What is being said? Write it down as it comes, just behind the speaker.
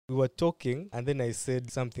we were talking, and then I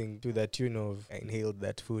said something to the tune of I inhaled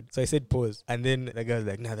that food. So I said pause, and then the guy was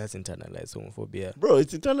like, "Nah, that's internalized homophobia." Bro,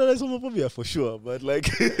 it's internalized homophobia for sure, but like...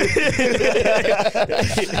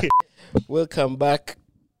 Welcome back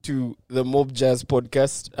to the Mob Jazz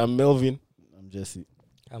podcast. I'm Melvin. I'm Jesse.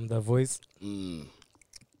 I'm the voice.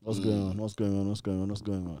 What's going on? What's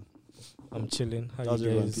going on? I'm chilling. How How's you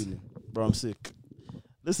everyone guys? feeling? Bro, I'm sick.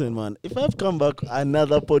 Listen, man, if I've come back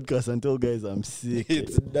another podcast and tell guys I'm sick,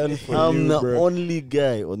 It's done for I'm you, the bro. only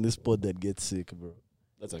guy on this pod that gets sick, bro.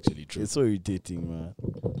 That's actually true. It's so irritating, man.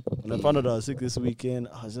 When I found out I was sick this weekend,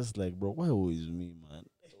 I was just like, bro, why always me, man?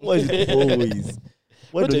 Why is it always?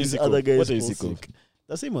 Why What do are you these sick other of? guys What are you fall sick of? sick?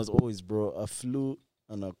 The same as always, bro. A flu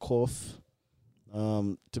and a cough.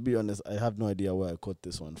 To be honest, I have no idea where I caught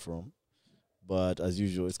this one from. But as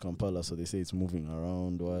usual, it's Kampala, so they say it's moving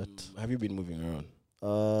around. What? Have you been moving around?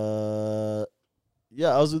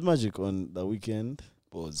 Yeah, I was with Magic on the weekend.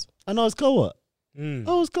 Pause. And I was Kawa. Mm.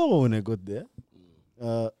 I was Kawa when I got there.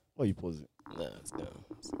 Why are you pausing? Nah, it's down.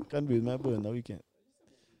 Can't be with my boy on the weekend.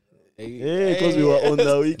 Hey, Hey, because we were on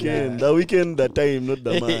the weekend. Yeah. The weekend, the time, not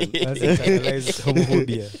the man. That's internalized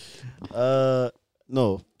homophobia.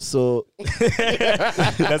 No. So,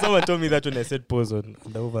 Now, someone told me that when I said pause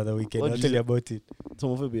over the weekend. What I'll did tell you- you about it. it's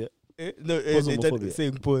homophobia. Pause homophobia.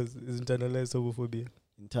 saying pause is internalized homophobia.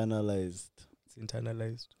 Internalized. It's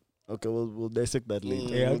internalized. Okay, we'll dissect that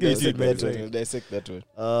later. Yeah, I'll give it to you dissect by that the one. way. We'll dissect that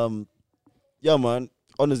one. Yeah, man.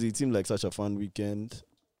 Honestly, it seemed like such a fun weekend.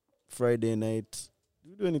 Friday night.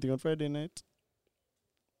 Did we do anything on Friday night?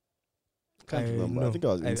 Can't remember. I think I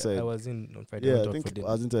was inside. I was in on Friday. Yeah, went I out think for dinner.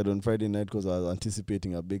 I was inside on Friday night because I was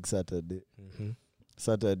anticipating a big Saturday. Mhm.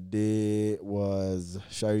 Saturday was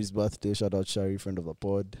Shari's birthday. Shout out Shari, friend of the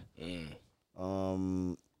pod.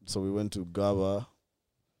 So we went to Gaba,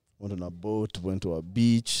 went on a boat, went to a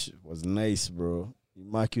beach. It was nice, bro.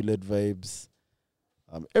 Immaculate vibes.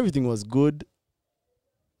 Everything was good.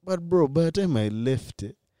 But bro, by the time I left,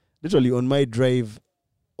 literally on my drive,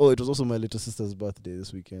 it was also my little sister's birthday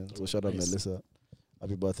this weekend. So shout out nice. Melissa.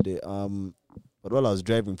 Happy birthday. But while I was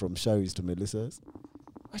driving from Shari's to Melissa's,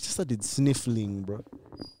 I just started sniffling, bro.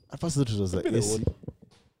 At first I thought it was like Maybe the AC.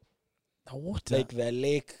 The water. Like the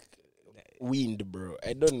lake wind, bro.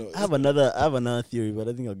 I don't know. I have another theory, but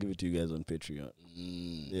I think I'll give it to you guys on Patreon.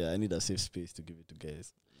 Mm. Yeah, I need a safe space to give it to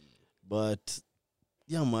guys. But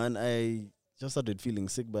yeah, man, I just started feeling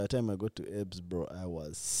sick. By the time I got to Ebbs, bro, I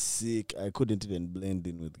was sick. I couldn't even blend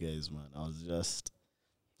in with guys, man.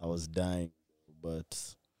 I was dying.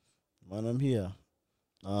 But man, I'm here.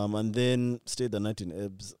 And then stayed the night in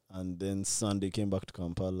Ebbs, and then Sunday came back to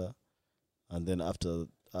Kampala, and then after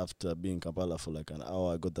being in Kampala for like an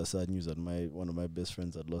hour, I got the sad news that one of my best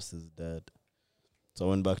friends had lost his dad. So I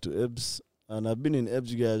went back to Ebbs, and I've been in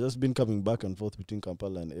Ebbs, guys. I've just been coming back and forth between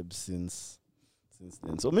Kampala and Ebbs since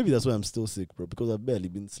then. So maybe that's why I'm still sick, bro, because I've barely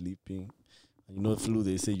been sleeping. And you know, flu,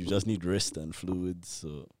 they say you just need rest and fluids.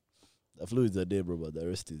 So the fluids are there, bro, but the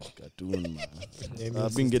rest is cartoon, man. Yeah,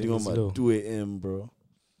 I've been getting system home is at low. 2 a.m., bro.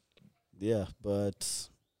 Yeah, but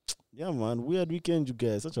yeah, man, weird weekend, you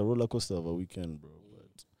guys. Such a roller coaster of a weekend, bro.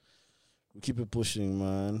 But we keep it pushing,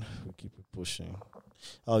 man. We keep it pushing.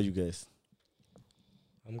 How are you guys?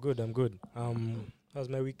 I'm good. How was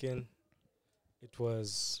my weekend?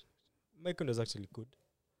 My weekend was actually good.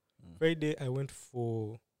 Friday, I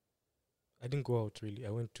didn't go out really.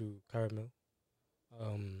 I went to Caramel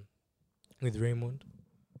with Raymond.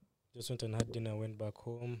 Just went and had dinner, went back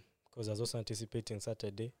home because I was also anticipating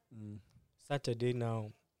Saturday. Saturday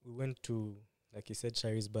now, we went to, like you said,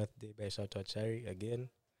 Shari's birthday. By shout out Shari again.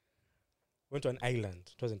 Went to an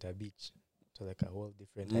island. It wasn't a beach. It was like a whole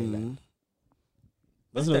different island.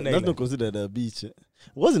 That's Wasn't an not island. considered a beach. It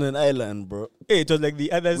wasn't an island, bro. Hey, it was like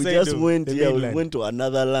the other We side just of went, the we mainland. went to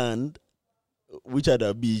another land, which had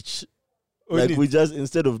a beach. Only- Like we just,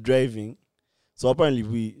 instead of driving, so apparently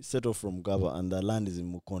we set off from Gaba and the land is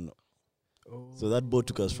in Mukono. So that boat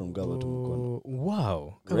took us from Gaba to Mukono. Oh,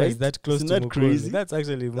 wow. Gaba Right? is that close Isn't to that Mukono. crazy? That's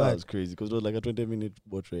actually That mad. was crazy because it was like a 20-minute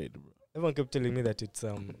boat ride, bro. Everyone kept telling me that it's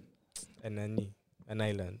an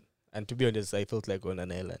island. And to be honest, I felt like on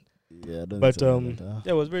an island. Yeah, I don't But think so, but,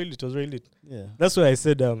 yeah, it was very lit. It was very lit. yeah. That's why I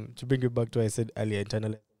said to bring it back to what I said earlier,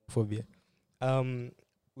 internal phobia.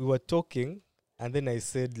 We were talking and then I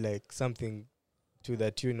said like something to the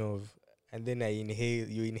tune of, and then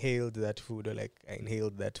you inhaled that food, or like I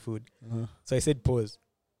inhaled that food. So I said pause.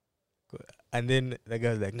 And then the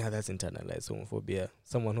guy was like, nah, that's internalized homophobia.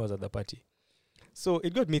 Someone who was at the party. So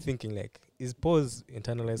it got me thinking, like, is pause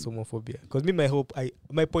internalized homophobia? Because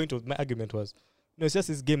my argument was, it's just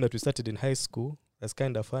this game that we started in high school. That's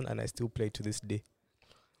kind of fun, and I still play to this day.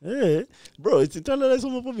 Yeah, bro, it's internalized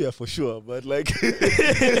homophobia for sure, but like,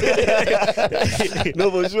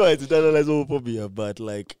 no, for sure, it's internalized homophobia, but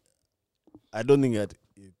like, I don't think that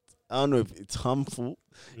I don't know if it's harmful.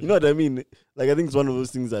 You know what I mean? Like, I think it's one of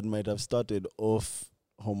those things that might have started off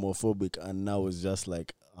homophobic and now it's just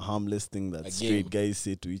like a harmless thing that straight guys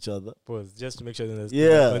say to each other. Pause, just to make sure that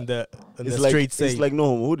on the It's straight side. It's like,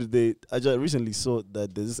 no, who did they? I just recently saw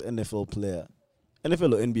that there's this NFL player,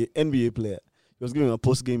 NFL or NBA player. He was giving a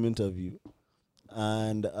post-game interview,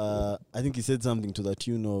 and I think he said something to the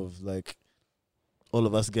tune of like, all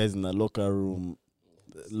of us guys in the locker room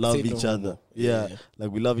love Say no each other. homo. Yeah, like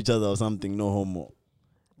we love each other or something. No homo.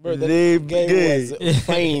 Bro, They that guy was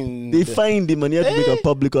fined. They fined him and he had to make a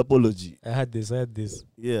public apology. I had this.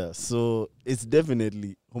 Yeah, so it's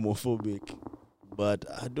definitely homophobic, but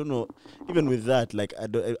I don't know. Even with that, like I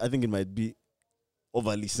think it might be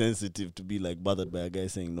overly sensitive to be like bothered by a guy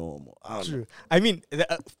saying no homo. I don't know. True. I mean,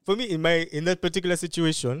 for me, in that particular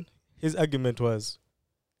situation, his argument was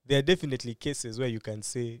there are definitely cases where you can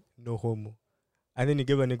say no homo, and then he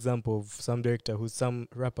gave an example of some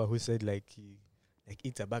rapper who said like he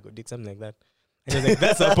eats a bag of dick, something like that, and he was like,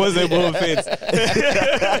 that's a possible offense.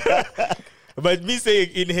 But me saying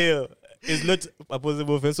inhale is not a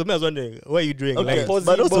possible offense. So I was wondering, what are you doing? Okay, Like,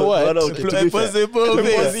 but also, what? okay, to be fair, possible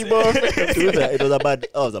offense. to be fair, it was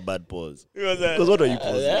a bad pause. It was Because what are you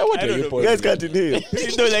pausing? What I are don't you know. pausing? You guys can't inhale.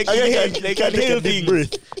 You know, like, I like can't take inhale a deep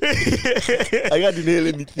things. breath. I can't inhale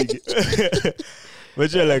anything.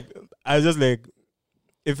 But yeah, like, I was just like,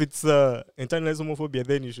 if it's internalized homophobia,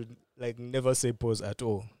 then you should like never say pause at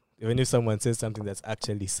all. Even if someone says something that's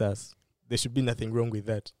actually sus, there should be nothing wrong with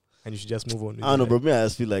that, and you should just move on. With I don't know, it. bro. Me, I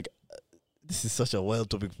just feel like this is such a wild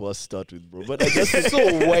topic for us to start with, bro. But I just It's so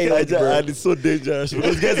wild, bro. and it's so dangerous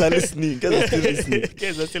because guys are listening. Guys are still listening.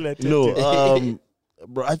 Guys are still attentive. No,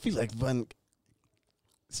 bro. I feel like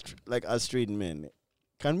like as straight men,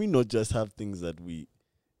 can we not just have things that we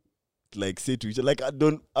like say to each other? Like,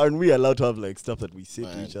 aren't we allowed to have like stuff that we say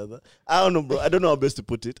to each other? I don't know, bro. I don't know how best to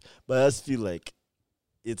put it, but I just feel like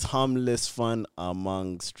it's harmless fun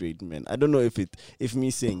among straight men. I don't know if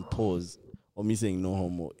me saying pause or me saying no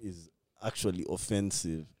homo is actually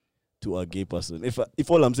offensive to a gay person. If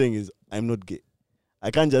all I'm saying is I'm not gay,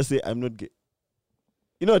 I can't just say I'm not gay.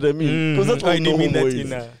 You know what I mean? Because that's what I no didn't mean homo that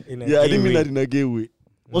is. in a Yeah, I gay didn't mean way. that in a gay way.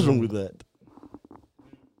 What's wrong with that?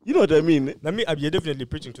 You know what I mean? Now, me, you're definitely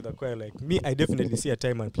preaching to the choir. Like me, I definitely see a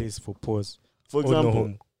time and place for pause. For or no example,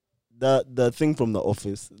 homo. the thing from the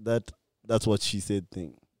office, that's what she said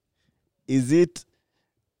thing. Is it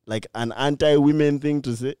like an anti-women thing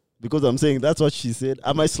to say? Because I'm saying that's what she said.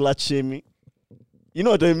 Am I slut shaming? You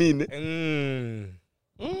know what I mean?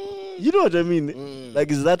 You know what I mean? Like,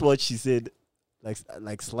 is that what she said? Like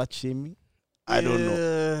slut shaming? I don't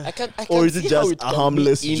know. I can't Or is it see just how it a can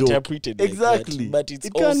harmless be joke? interpreted like Exactly. that, but it's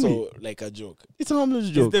It can also like a joke. It's a harmless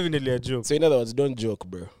It's joke. definitely a joke. So in other words, don't joke,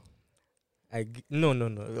 bro.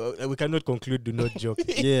 No. We cannot conclude. Do not joke.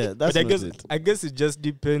 Yeah, that's But I not guess it. I guess it just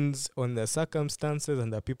depends on the circumstances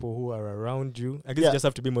and the people who are around you. I guess Yeah. you just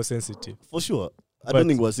have to be more sensitive. For sure. I But- don't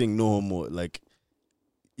think we're saying no homo, like,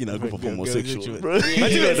 in a group of Girl, homosexuals. girl, bro. But You know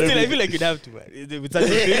still, what I I mean? feel like you'd have to, man. With such a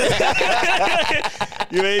thing.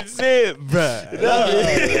 You might say, bruh.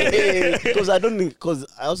 Because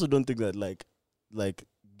I also don't think that like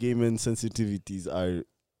gay men sensitivities are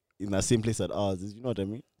in the same place as ours. You know what I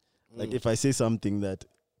mean? Like, if I say something that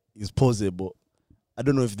is possible, I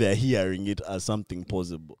don't know if they're hearing it as something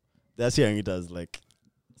possible. They're hearing it as like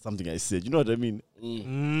something I said. You know what I mean?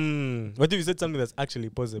 What if you said something that's actually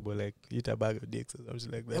possible, like eat a bag of dicks or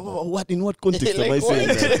something like that? What in what context am I Like saying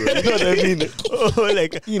what? that, bro? You know what I mean? Oh,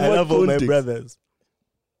 like In I what love all my context? brothers.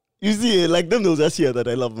 You see, like them, they'll just hear that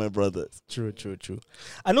I love my brothers. True.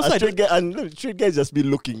 And also, A I straight don't. guy, and straight guys just be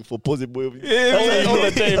looking for possible. Yeah, That's all how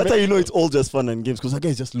the time. that's how you know it's all just fun and games, because that guy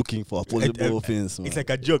is just looking for a possible offense, man. It's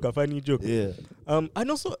like a joke, a funny joke. Yeah.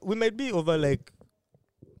 And also we might be over like,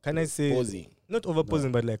 can I say, Posing. not over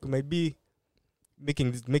posing, but like we might be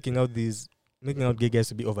making out gay guys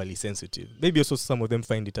to be overly sensitive. Maybe also some of them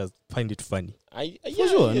find it funny. For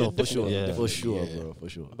sure, no, for definitely, sure, Yeah. for sure, yeah. bro, for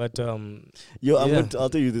sure. But Yo, Yeah. I'll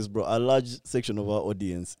tell you this, bro. A large section of our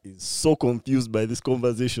audience is so confused by this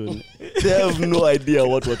conversation. They have no idea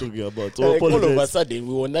what we're talking about. So Like all of a apologize. sudden,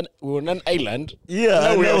 we were on an island. Yeah,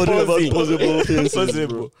 Now I we know are about pausing. possible offenses,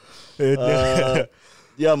 bro. possible.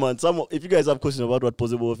 Yeah, man. If you guys have questions about what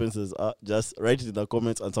possible offenses are, just write it in the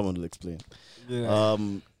comments and someone will explain.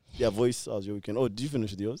 Yeah, voice. How's your weekend? Oh, did you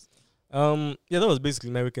finish with yours? Yeah, that was basically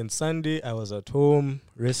my weekend. Sunday, I was at home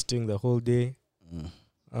resting the whole day.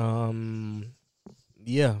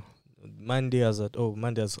 Yeah, Monday I was at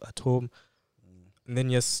home. And then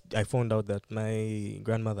yes, I found out that my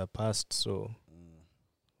grandmother passed, so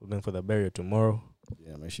we're going for the burial tomorrow.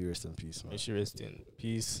 Yeah, may she rest in peace, man. May she rest in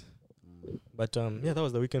peace. But yeah, that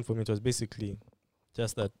was the weekend for me. It was basically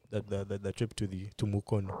just that the trip to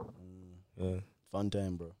Mukono. Yeah, Fun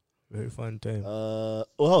time, bro. very fun time. How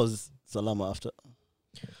was Salama after?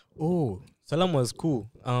 Oh, Salam was cool.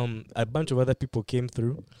 A bunch of other people came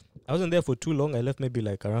through. I wasn't there for too long. I left maybe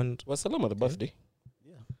like around. Was Salam at the birthday?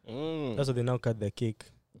 Yeah. That's why they now cut the cake.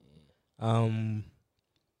 Yeah,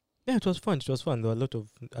 it was fun. It was fun. There were a lot of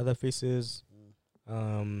other faces.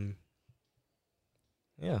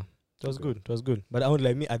 Yeah, it was good. It was good. But I would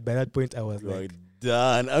like me at by that point I was You are like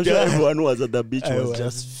done. I'm sure everyone who was at the beach I was was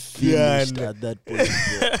just finished done. at that point.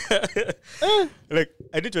 Bro. like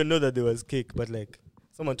I didn't even know that there was cake, but like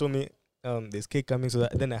someone told me there's cake coming, so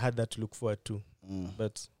then I had that to look forward to.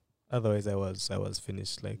 But otherwise I was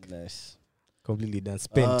finished, like Nice. completely done,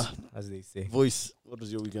 spent, as they say. Voice, what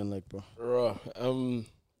was your weekend like, bro?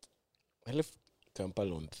 I left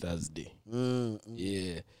Kampala on Thursday. Mm.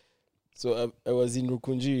 Yeah. So I was in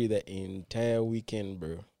Rukunjiri the entire weekend,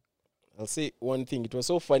 bro. I'll say one thing. It was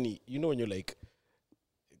so funny. You know when you're like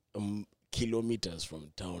kilometers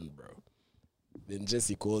from town, bro. Then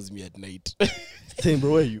Jesse calls me at night. Same,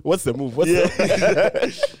 bro. Where are you? What's the move?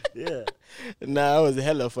 Yeah. Nah, it was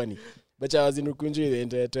hella funny. But I was in Rukunjiri the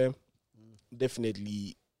entire time.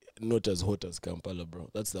 Definitely not as hot as Kampala, bro.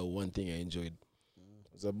 That's the one thing I enjoyed.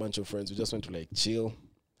 It was a bunch of friends. We just went to like chill,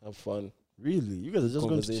 have fun. Really? You guys are just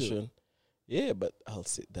going to chill? Conversation. Yeah, but I'll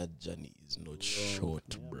say that journey is not short,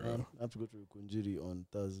 Yeah, bro. man. I have to go to Kunjiri on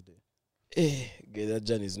Thursday. Okay, that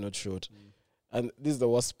journey is not short. And this is the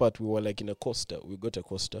worst part. We were like in a coaster. We got a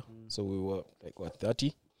coaster. So we were like,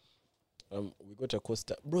 30? We got a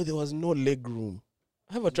coaster. Bro, there was no leg room.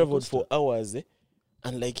 I have traveled for hours,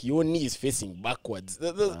 and like your knee is facing backwards.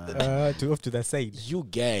 To off to the side. You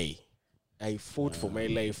guy, I fought for my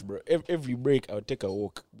life, bro. Every break, I would take a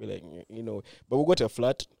walk. Be like, but we got a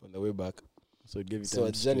flat on the way back. So it gave you So time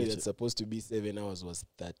a to journey stretch that's supposed to be 7 hours was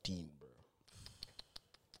 13, bro.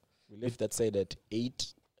 We left that side at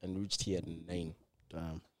 8 and reached here at 9.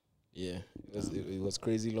 Damn. Yeah, it was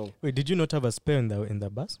crazy long. Wait, did you not have a spare in the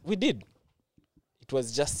bus? We did. It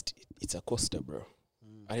was just, it's a coaster, bro.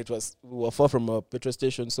 And we were far from a petrol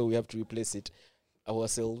station, so we have to replace it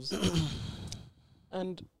ourselves.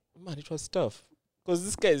 And, man, it was tough. Because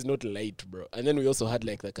this guy is not light, bro. And then we also had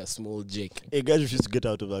like a small jake. Hey, guys refused to get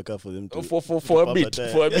out of the car for them to... For a bit.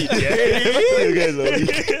 For a bit, yeah. You guys are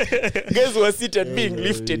weak. Guys were seated being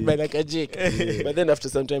lifted by like a jake. But then after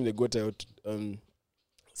some time, they got out.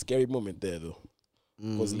 Scary moment there, though.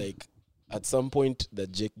 Because like, at some point, the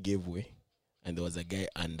jake gave way. And there was a guy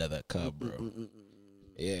under the car, bro.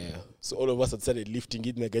 Yeah. So all of us had started lifting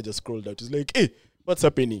it, and the guy just crawled out. He's like, hey, what's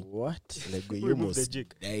happening? What? Like, you Remove almost the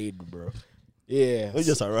jake. died, bro. Yeah. Not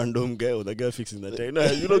just a random guy or the guy fixing the tire. No,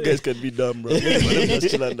 you know guys can be dumb, bro. Just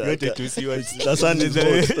chill under the car. To see what The sun is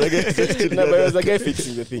hot. The guy just chilling No, but it was under a guy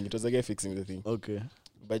fixing the thing. It was a guy fixing the thing. Okay.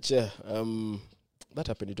 But yeah, that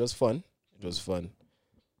happened. It was fun. It was fun.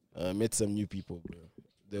 Met some new people, bro.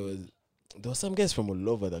 There were some guys from all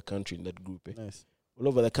over the country in that group. Nice. All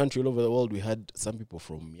over the country, all over the world. We had some people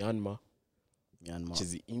from Myanmar, Myanmar. which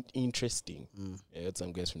is interesting. I had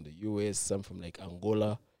some guys from the US, some from like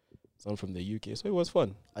Angola, some from the UK. So it was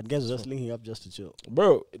fun. And guys were just linking up just to chill.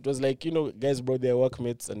 Bro, it was like, guys brought their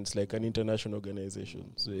workmates and it's like an international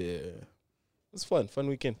organization. So yeah, it was fun. Fun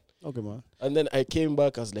weekend. Okay, man. And then I came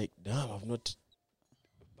back, I was like, damn, I've not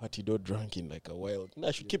partied or drunk in like a while. I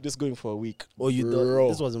should keep this going for a week. Oh, you Bro. thought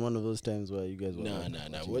this wasn't one of those times where you guys were... Nah.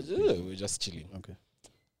 partying? We're just chilling. Okay.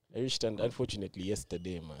 I reached, and unfortunately,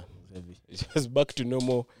 yesterday, man, Heavy. it was back to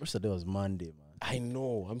normal. Yesterday was Monday, man. I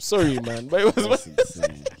know. I'm sorry, man. But it was. That's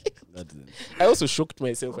insane. That's insane. I also shocked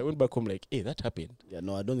myself. I went back home like, hey, that happened. Yeah,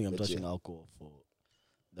 no, I don't think I'm But touching yeah. alcohol for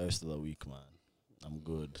the rest of the week, man. I'm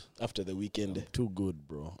good. After the weekend. I'm too good,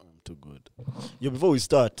 bro. I'm too good. Yo, before we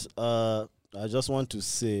start, I just want to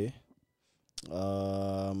say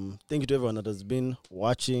thank you to everyone that has been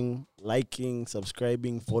watching, liking,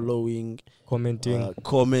 subscribing, following, commenting.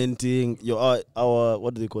 Our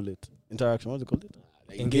what do they call it? Interaction. What do they call it?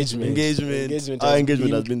 Engagement. Our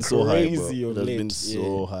engagement has been so high, bro. crazy It of has late. been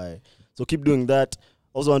so high. So keep doing that.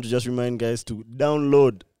 Also want to just remind guys to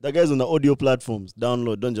download. The guys on the audio platforms,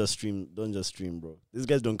 download. Don't just stream, bro. These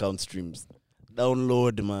guys don't count streams.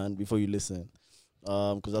 Download, man, before you listen.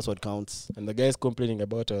 Because that's what counts. And the guys complaining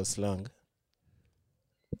about our slang.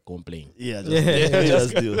 Complain. Yeah,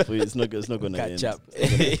 just deal. It's not gonna Catch end. up.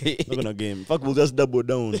 It's not gonna game. In fact, we'll just double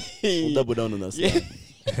down. We'll double down on us. Yeah.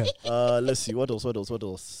 Let's see what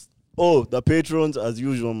else. Oh, the patrons, as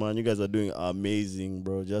usual, man. You guys are doing amazing,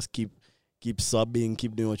 bro. Just keep subbing,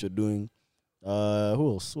 keep doing what you're doing. Who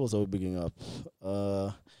else? Who else are we picking up?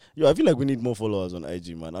 Yo, I feel like we need more followers on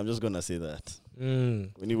IG, man. I'm just gonna say that.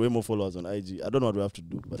 We need way more followers on IG. I don't know what we have to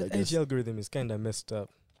do, but The I guess. IG algorithm is kind of messed up.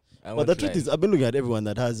 But the truth is, I've been looking at everyone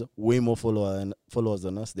that has way more followers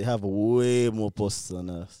than us. They have way more posts than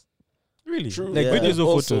us. really True. like Yeah. videos or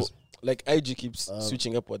Also, photos. Like IG keeps Um,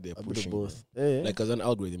 switching up what they're A bit of pushing. both. Yeah. Like as an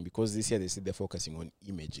algorithm, because this year they said they're focusing on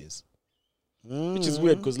images, Mm. which is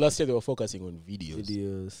weird because last year they were focusing on videos.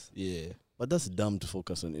 Videos. Yeah, But that's dumb to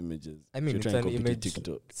focus on images. I mean, If it's you're trying an to compete image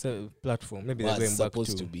with TikTok. platform. Maybe well, they're it's going back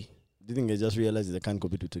supposed to. to be. Do you think they just realized they can't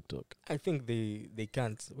compete with TikTok? I think they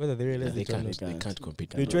can't. Whether they realize They it or can't. not. They can't compete.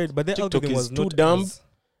 They with tried, but their TikTok algorithm is was too not dumb. as-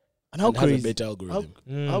 And how and has a crazy? better algorithm.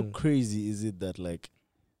 How Mm. crazy is it that like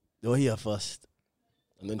they were here first,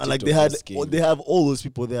 And then and like TikTok just came. they have all those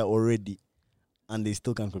people there already, and they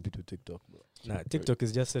still can't compete with TikTok, bro. Nah, TikTok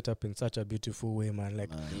is just set up in such a beautiful way, man. Like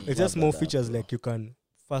Man, it's love just more that app, features. bro. Like you can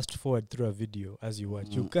fast forward through a video as you watch.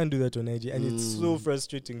 You Mm. can't do that on IG, and it's so Mm.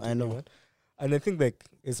 frustrating. To I know. me, man. And I think like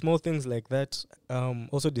it's small things like that.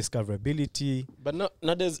 Also discoverability. But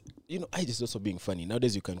nowadays, IG is also being funny.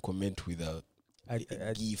 Nowadays, you can comment with a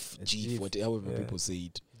GIF, a GIF, GIF, however yeah. people say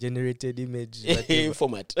it. generated image whatever.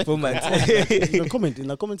 Format. format. in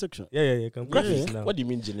the comment section. Yeah, you can Yeah, graphics yeah. now. What do you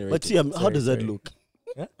mean generated? But see, how Sorry, does that sorry. look?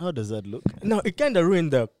 Yeah? How does that look? Now it kind of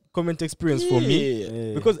ruined the comment experience for me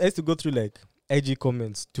Yeah. because I used to go through like IG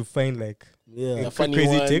comments to find like, Yeah, The funny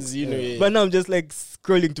crazy ones, text. you know. Yeah. Yeah. but now I'm just like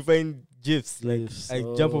scrolling to find gifs. Like GIFs, I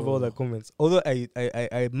jump over all the oh. comments. Although I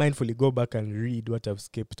mindfully go back and read what I've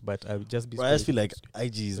skipped, but I'll just be. bro, I just feel scrolling. like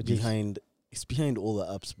IG is For GIFs. behind. It's behind all the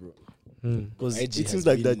apps, bro. Because IG it has seems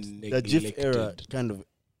like been that GIF era neglected. kind of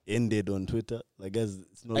ended on Twitter. Like, guys,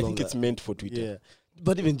 it's no I longer. think it's meant for Twitter. Yeah,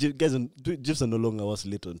 but even GIFs GIFs are no longer what's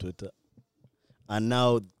lit on Twitter, and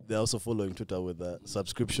now they're also following Twitter with a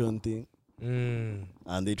subscription thing,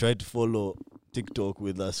 and they try to follow TikTok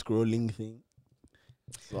with a scrolling thing.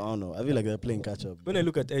 So I don't know. I feel like they're playing catch up. When I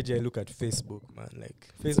look at IG, I look at Facebook, man. Like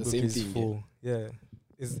the Facebook same is thing, for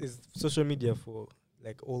it's social media for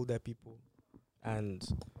like older people, and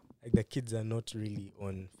like the kids are not really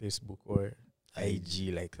on Facebook or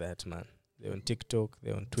IG like that, man. They're on TikTok,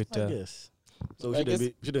 they're on I Twitter. guess. So I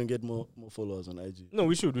we shouldn't get more followers on IG. No,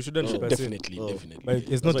 we shouldn't. Oh. per se. Definitely, Oh. definitely. But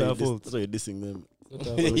it's That's not why our you fault. That's why you're dissing them. Not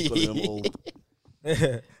our That's why fault. you're calling them old.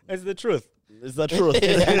 It's the truth. Is that true?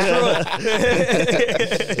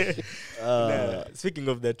 Nah, speaking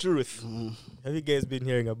of the truth, mm. have you guys been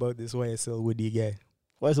hearing about this YSL Woody guy?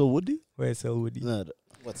 Why so Woody? YSL Woody. Nah,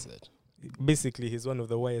 What's that? Basically, he's one of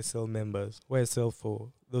the YSL members. YSL, for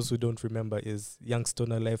those who don't remember, is Young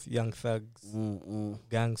Stoner Life, Young Thugs,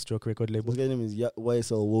 gang stroke record label. His guy's name is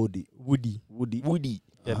YSL Woody. Woody. Woody.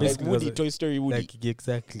 Yeah, Ah. basically Like Woody, was a- Toy Story Woody. Like,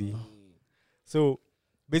 exactly. So,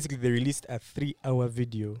 basically, they released a 3-hour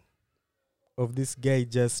video of this guy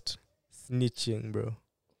just snitching, bro.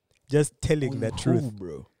 Just telling the truth.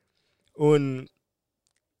 bro. On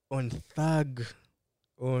Thug.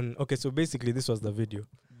 Okay, so basically, this was the video.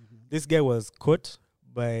 This guy was caught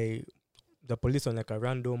by the police on like a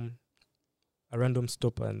random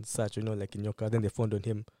stop and search, like in your car. Then they found on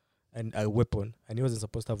him a weapon, and he wasn't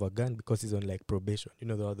supposed to have a gun because he's on like probation. You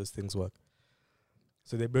know how those things work.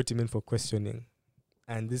 So they brought him in for questioning,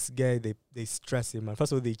 and this guy they stress him. And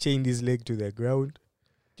first of all, they chained his leg to the ground.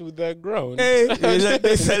 To the ground. Hey,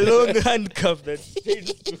 there's a long handcuff that's chained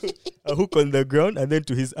to a hook on the ground, and then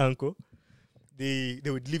to his ankle. They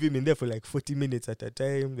would leave him in there for like 40 minutes at a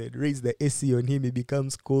time. They'd raise the AC on him. He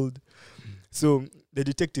becomes cold. So the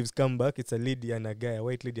detectives come back. It's a lady and a guy, a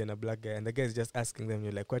white lady and a black guy. And the guy is just asking them,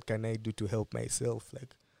 you're like, what can I do to help myself?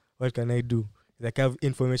 Like, what can I do? Like, I have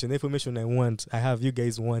information. The information I want, I have. You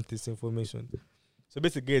guys want this information. So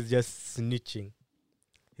basically, he's just snitching.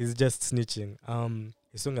 He's just snitching.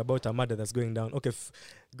 He's talking about a murder that's going down. Okay,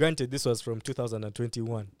 granted, this was from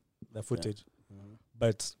 2021, the footage.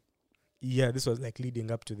 But yeah, this was like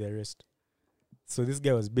leading up to the arrest. So this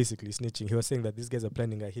guy was basically snitching. He was saying that these guys are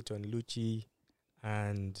planning a hit on Lucci,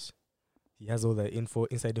 and he has all the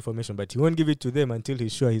inside information, but he won't give it to them until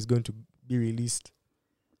he's sure he's going to be released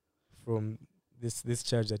from this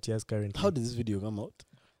charge that he has currently. How did this video come out?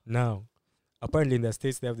 Now, apparently in the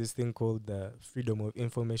States they have this thing called the Freedom of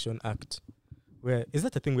Information Act. Where is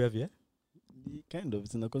that a thing we have here? Kind of.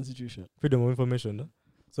 It's in the Constitution. Freedom of information, no?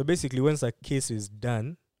 So basically, once a case is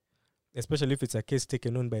done, especially if it's a case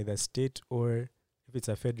taken on by the state or if it's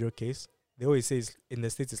a federal case, they always say in the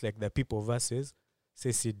States it's like the people versus,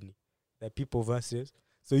 say Sydney, the people versus.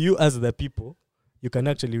 So you as the people, you can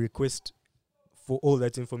actually request for all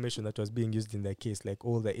that information that was being used in the case, like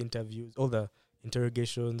all the interviews, all the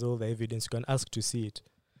interrogations, all the evidence. You can ask to see it,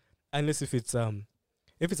 unless if it's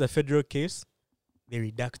a federal case, they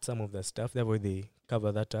redact some of the stuff. That way they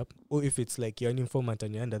cover that up. Or if it's like you're an informant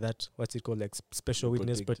and you're under that, what's it called, like special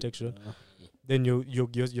witness protection, then your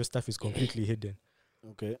stuff is completely hidden.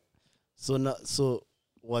 Okay. So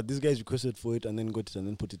what, these guys requested for it and then got it and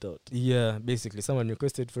then put it out? Yeah, basically, someone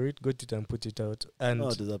requested for it, got it and put it out. And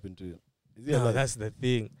What has happened to you? Is he no, alive? that's the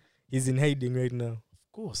thing. He's in hiding right now.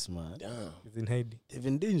 Of course, man. Damn. He's in hiding. They've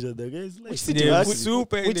endangered the guys. Like, Which city? Yeah, Which-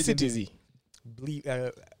 super Which city is he?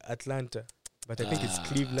 Atlanta. But I think it's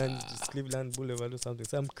Cleveland Boulevard or something.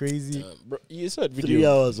 Some crazy Bro, you saw that 3 video.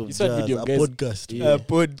 hours of You saw jazz, video a of guys- podcast. Yeah.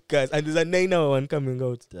 podcast. And there's a 9-hour one coming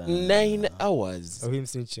out 9 hours. of him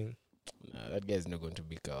snitching. Nah, that guy's not going to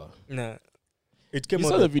be cow. Nah. It came You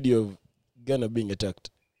out. saw the video of Ghana being attacked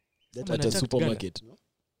Someone at a attacked supermarket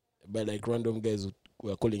by like random guys who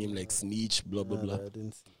were calling him like snitch, blah blah blah. I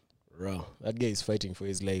didn't see. Bro, that guy is fighting for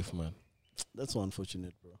his life, man. That's so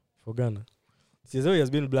unfortunate, bro. for Ghana. Since he has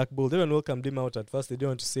been blackballed, everyone welcomed him out at first. They didn't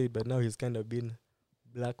want to say it, but now he's kind of been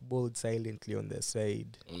blackballed silently on their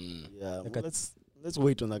side. Yeah, Like well, let's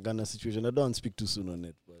wait on the Ghana situation. I don't want to speak too soon on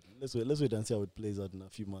it, but let's wait and see how it plays out in a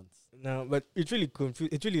few months. Now, but it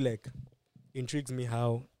really like intrigues me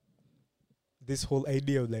how this whole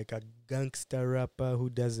idea of like a gangster rapper who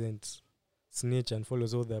doesn't snitch and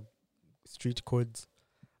follows all the street codes,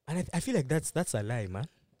 and I feel like that's a lie, man.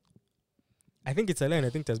 I think it's a lie, and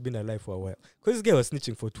I think it has been a lie for a while. Because this guy was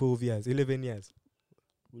snitching for 12 years, 11 years.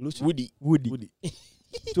 Woody. Woody.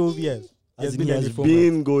 12 years. As in been he an has informant.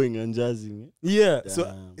 been going and jazzing. Yeah. So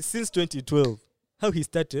Damn. since 2012, how he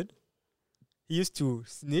started, he used to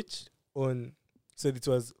snitch on. So it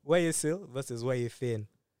was YSL versus YFN,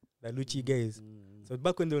 the Lucci guys. So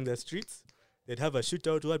back when they were on the streets, they'd have a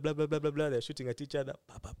shootout, blah blah blah blah blah. They're shooting at each other.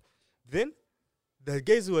 Pop, pop. Then the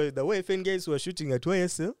YFN guys who were shooting at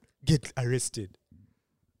YSL get arrested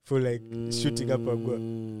for like shooting up a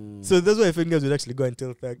girl. So that's why YFN guys would actually go and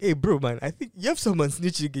tell Thug, "Hey bro, man, I think you have someone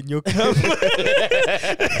snitching in your camp."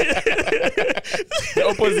 The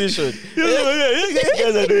opposition. You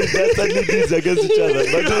guys are doing dastardly deeds against each other,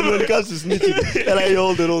 but then when it comes to snitching, they're like,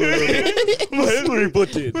 hold it. Who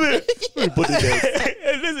reported? Who reported that?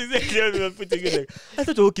 And that's exactly what we were putting it like. I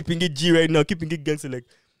thought we were keeping it G right now, keeping it gangster like,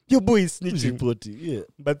 your boy is Who's snitching. reporting? Yeah.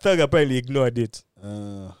 But Thug apparently ignored it.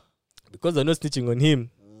 Because they're not snitching on him.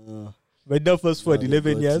 But now fast forward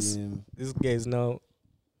 11 years, this guy is now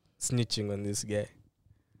snitching on this guy.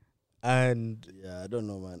 And Yeah, I don't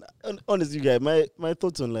know, man. Honestly, guys, my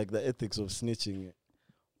thoughts on like the ethics of snitching,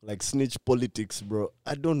 like snitch politics, bro.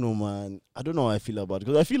 I don't know, man. I don't know how I feel about it,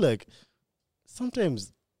 because I feel like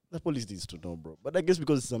sometimes the police needs to know, bro. But I guess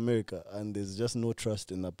because it's America and there's just no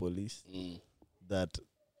trust in the police,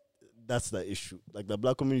 that's the issue. Like the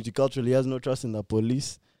black community culturally has no trust in the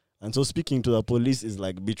police, and so speaking to the police is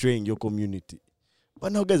like betraying your community.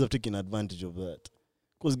 But now guys have taken advantage of that,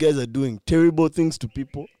 because guys are doing terrible things to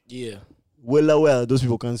people. Yeah. Well aware those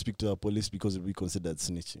people can't speak to the police because it will be considered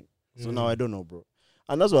snitching. So now I don't know, bro.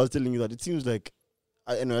 And that's what I was telling you, that it seems like,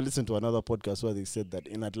 I listened to another podcast where they said that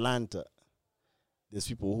in Atlanta, there's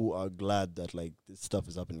people who are glad that like this stuff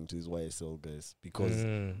is happening to these YSL guys, because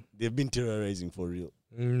they've been terrorizing for real.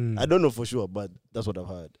 I don't know for sure, but that's what I've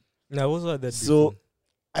heard. Now, what's that? So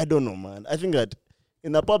I don't know, man. I think that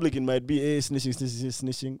in the public it might be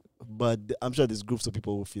snitching, but I'm sure there's groups of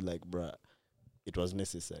people who feel like, bruh, it was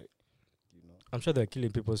necessary. You know, I'm sure they're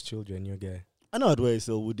killing people's children, you guy. I know at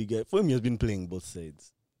YSL Woody guy. For him, he has been playing both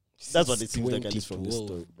sides. That's what it seems like, at least from this 2012,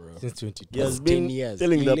 story. bro. Since 2012. He has 10 been years,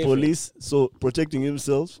 telling the 11. police, so protecting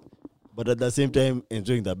himself, but at the same time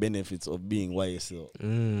enjoying the benefits of being YSL. You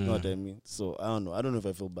know what I mean? So I don't know. I don't know if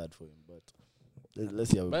I feel bad for him, but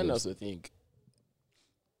let's see how it But I goes. also think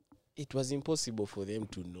it was impossible for them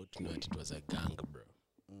to not know that it was a gang, bro.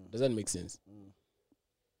 Does that make sense?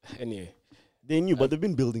 Anyway, They knew, but they've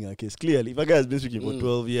been building a case. Clearly, if a guy has been speaking for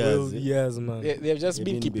 12 years, 12 years, man. they've just they've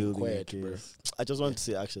been keeping building a quiet, bro. case. I just want to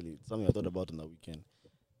say, actually, something I thought about on the weekend.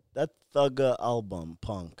 That Thugger album,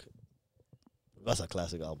 Punk, that's a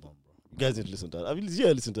classic album, bro. You guys need to listen to that. I mean, yeah,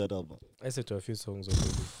 listen to that album. I listened to a few songs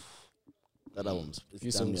already. That album's Few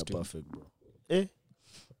it's damn songs near too. perfect, bro.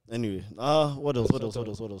 Anyway, what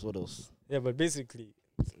else? Yeah, but basically,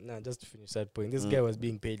 just to finish that point, this guy was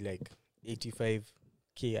being paid like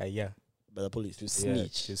 85K a year By the police. To to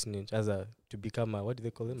snitch. snitch to become a, what do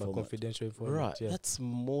they call them? A Informant. confidential Bro, informant. Yeah. that's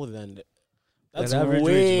more than... Than That's average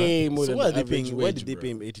way wage, more So than why are the they average paying? Why wage, did they bro. pay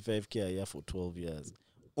him 85K a year for 12 years,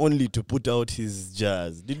 only to put out his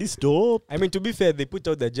jazz? Did he stop? I mean, to be fair, they put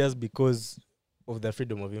out the jazz because of the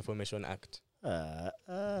Freedom of Information Act.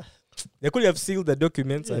 They could have sealed the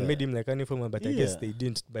documents and Yeah. made him like an informer, but I guess Yeah. they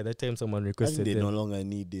didn't by the time someone I think requested they no them. longer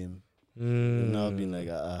need him. Now being like,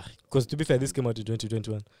 Because to be fair, this came out in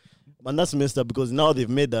 2021. and that's messed up because now they've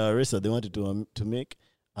made the arrest that they wanted to make,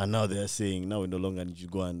 and now they're saying now we no longer need you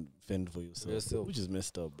to go and fend for yourself, which is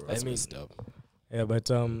messed up, bro. That's I mean, messed up. Yeah, but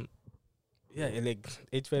yeah, like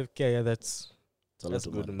 85K, yeah, that's It's a lot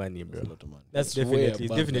of good money. money, That's bro. a lot of money. That's It's way definitely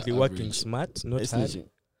above the definitely working average. smart, not It's hard. snitching.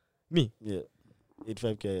 Me, Yeah,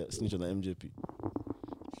 85K snitch on the MJP.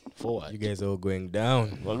 Forward. you guys are all going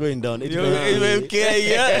down. We're going down. Yo, 85K. 85K,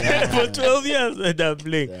 yeah, for 12 years, and I'm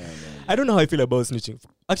playing. Damn, man. I don't know how I feel about snitching.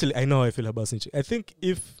 Actually, I know how I feel about snitching. I think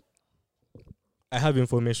if I have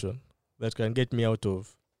information that can get me out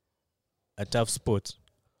of a tough spot,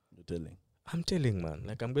 You're telling. I'm telling, man.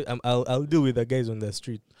 Like I'll deal with the guys on the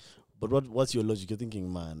street. But what's your logic? You're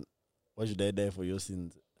thinking, man, why should I die for your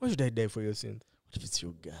sins? Why should I die for your sins? What if it's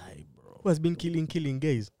your guy, bro? Who has been killing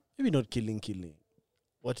guys? Maybe not killing.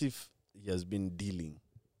 What if he has been dealing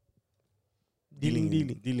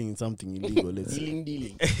Dealing. in something illegal? Let's say.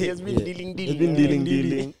 Dealing. He has been Yeah. dealing. He's been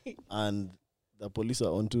dealing, and the police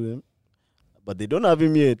are onto him, but they don't have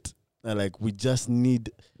him yet. They're like, we just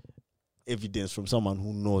need evidence from someone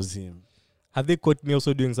who knows him. Have they caught me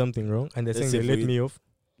also doing something wrong? And they're Let's saying say they for let you- me off.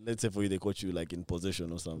 Let's say for you, they caught you like in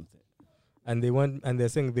possession or something, And they're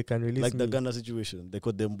saying they can release like me. the Ghana situation. They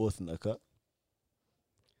caught them both in the car.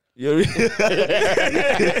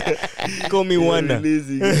 Call me Wana.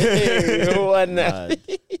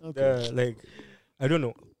 Okay. Like, I don't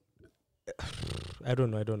know. I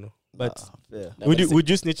don't know. But Fair. would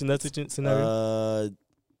you snitch in that scenario?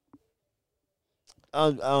 I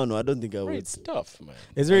don't know. I don't think I would. It's tough, man.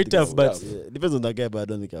 It's very I think it's tough, but Yeah, it depends on that guy, but I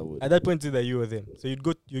don't think I would. at that point, it's either you or them. So you'd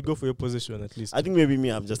go for your position at least. I think maybe me,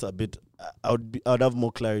 I'm just a bit. I would have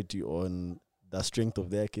more clarity on the strength of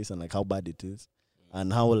their case and like how bad it is,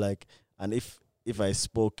 and how like and if I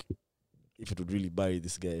spoke, if it would really bury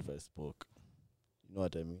this guy if I spoke. You know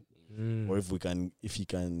what I mean? Or if we can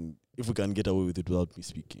get away with it without me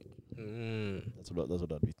speaking. That's what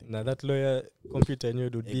I'd be thinking. Now that lawyer computer knew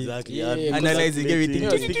would be Exactly. Yeah, I'd be analyzing calculating. everything. You know,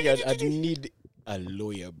 I was thinking I'd need a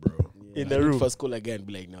lawyer, bro. Yeah. In the I'd room. first call a guy and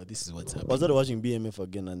be like, "Now this is what's I happening." started watching BMF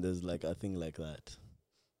again, and there's like a thing like that,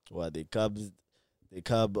 where they cab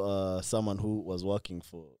someone who was working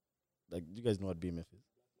for, like, you guys know what BMF is?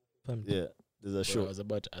 Family. Yeah, there's a Bro, show, I was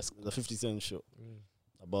about to ask. the 50 Cent show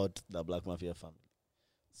about the Black Mafia family.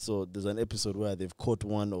 So there's an episode where they've caught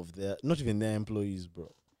one of their, not even their employees, bro,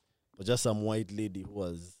 but just some white lady who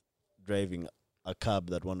was driving a cab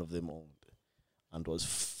that one of them owned and was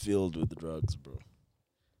filled with drugs, bro.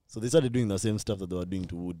 So they started doing the same stuff that they were doing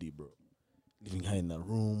to Woody, bro. Leaving her in the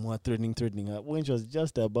room, threatening her. When she was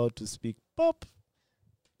just about to speak, pop,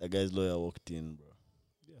 the guy's lawyer walked in, bro.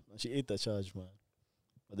 Yeah. And she ate the charge, man.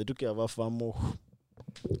 But they took care of her family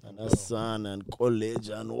and her son and college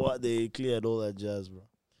and what, they cleared all that jazz, bro.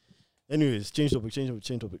 Anyways, change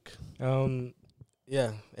topic.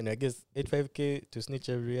 Yeah, and I guess 85K to snitch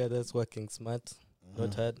every year, that's working smart,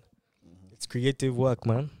 not hard. It's creative work,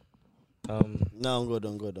 man. No,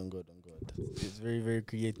 I'm good. It's very, very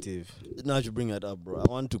creative. Now you bring that up, bro,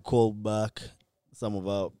 I want to call back some of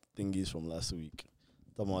our thingies from last week.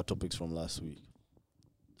 Some of our topics from last week.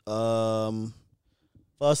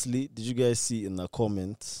 Firstly, did you guys see in the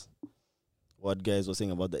comments what guys were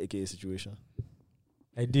saying about the AKA situation?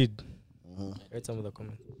 I did. Mm-hmm. I read some of the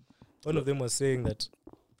comments. One of them was saying that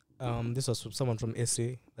this was from someone from SA,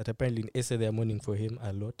 that apparently in SA they are mourning for him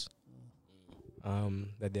a lot.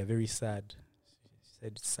 That they're very sad. She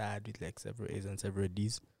said sad with like several A's and several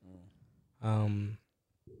D's. Then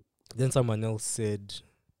someone else said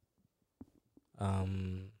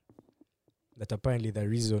that apparently the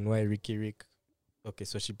reason why Ricky Rick, okay,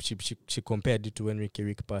 so she compared it to when Ricky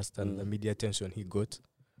Rick passed and the media attention he got.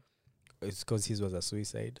 It's because his was a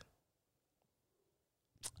suicide.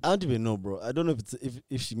 I don't even know, bro. I don't know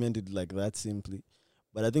if she meant it like that simply,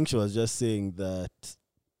 but I think she was just saying that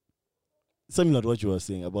similar to what you were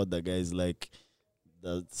saying about the guys, like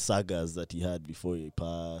the sagas that he had before he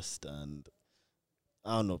passed, and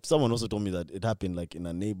I don't know. Someone also told me that it happened like in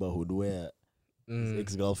a neighborhood where his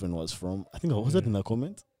ex-girlfriend was from. I think was that in the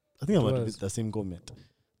comment? I think I might have been the same comment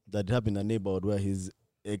that it happened in a neighborhood where his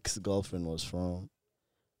ex-girlfriend was from.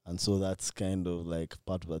 And so that's kind of like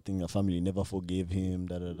part of the thing. The family never forgave him,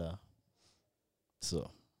 So.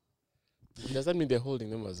 Does that mean they're holding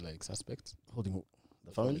them as like suspects? Holding who?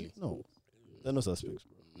 The family? No. They're no suspects,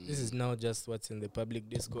 bro. This is now just what's in the public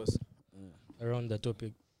discourse around the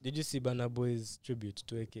topic. Did you see Burna Boy's tribute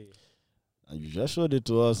to AK? And you just showed it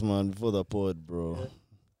to us, man, before the pod, bro.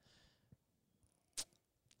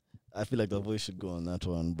 I feel like the voice should go on that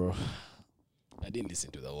one, bro. I didn't listen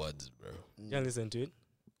to the words, bro. You can listen to it.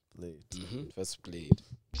 Play it. First played.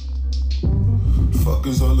 Fuck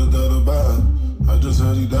is all of that about? I just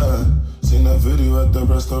heard he died. Seen that video at the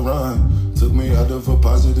restaurant. Took me out of a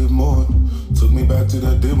positive mood. Took me back to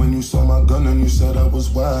that day when you saw my gun and you said I was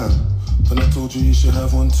wild. Then I told you should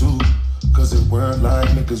have one too. Cause it weren't like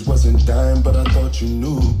niggas wasn't dying, but I thought you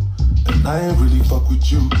knew. And I ain't really fuck with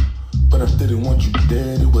you, but I didn't want you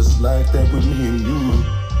dead. It was like that with me and you.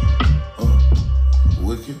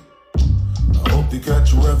 Wicked. I hope they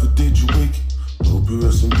catch whoever did you wicked. Hope you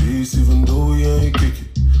rest in peace, even though we ain't kick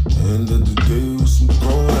it. End of the day with some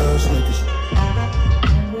grown ass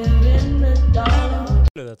niggas. We're in the dark.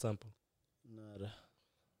 You know that sample? Nada.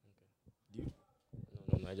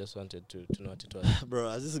 No, I just wanted to know what it was. Bro,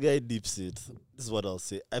 as this guy dips it, this is what I'll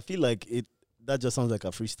say. I feel like that just sounds like a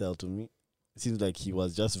freestyle to me. It seems like he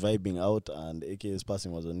was just vibing out and AK's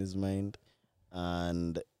passing was on his mind.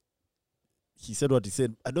 And he said what he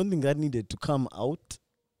said. I don't think that needed to come out.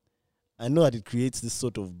 I know that it creates this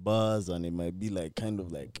sort of buzz and it might be like kind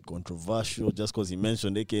of like controversial just because he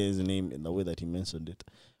mentioned AK's name in the way that he mentioned it.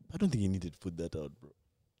 But I don't think he needed to put that out, bro.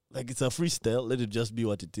 Like, it's a freestyle. Let it just be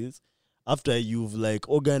what it is. After you've like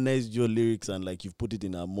organized your lyrics and like you've put it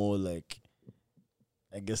in a more like,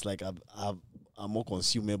 I guess like a more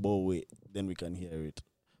consumable way, then we can hear it.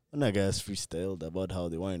 When that guy's freestyled about how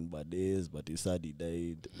they were in bad days, but he said he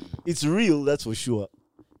died. It's real, that's for sure.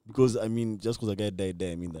 Because, I mean, just because a guy died,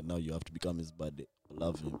 I mean that now you have to become his buddy.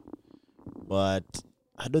 Love him. But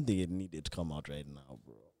I don't think it needed to come out right now,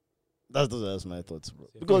 bro. That's my thoughts, bro.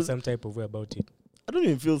 So Because some type of way about it. I don't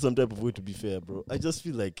even feel some type of way, to be fair, bro. I just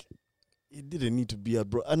feel like it didn't need to be a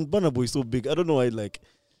bro. And Burna Boy is so big. I don't know why, like,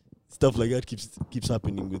 stuff like that keeps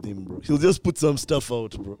happening with him, bro. He'll just put some stuff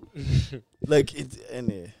out, bro. Like,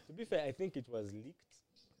 anyway. To be fair, I think it was leaked.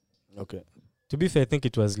 Okay. To be fair, I think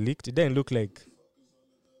it was leaked. It didn't look like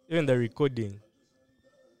even the recording.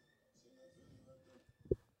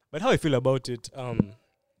 But how I feel about it,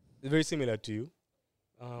 it's very similar to you.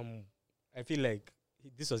 I feel like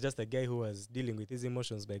this was just a guy who was dealing with his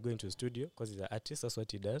emotions by going to a studio because he's an artist. That's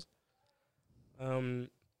what he does. And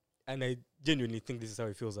I genuinely think this is how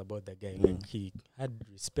he feels about the guy. Like, he had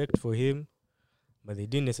respect for him, but they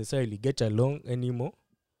didn't necessarily get along anymore.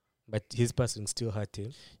 But his passing still hurt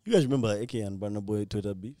him. You guys remember AK and Burna Boy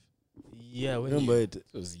Twitter beef? Yeah, when Remember it? It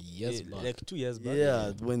was years back. like 2 years back.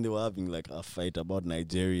 Yeah, when they were having like a fight about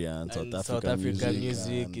Nigeria and South African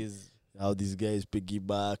music and is how these guys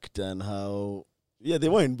piggybacked and how they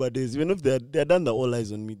were in bad days. Even if they had done the All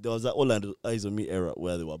Eyes on Me, there was that All Eyes on Me era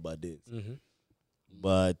where they were bad days. Mm-hmm.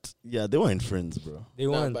 But yeah, they weren't friends, bro. They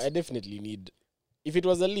Nah, want. but I definitely need. If it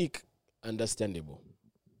was a leak, understandable.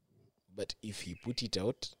 But if he put it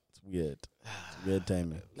out, It's weird. It's weird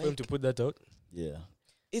timing. For him to put that out, Yeah.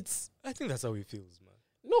 I think that's how he feels, man.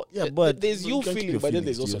 no. Yeah, but there's you can't keep feeling, your but then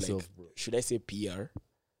feelings there's to also yourself, like, bro. should I say PR?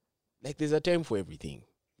 Like, there's a time for everything,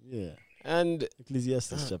 Yeah. and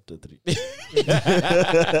Ecclesiastes chapter 3.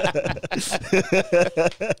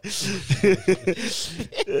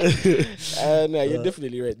 no, you're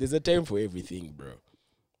definitely right. There's a time for everything, bro.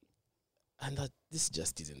 And that this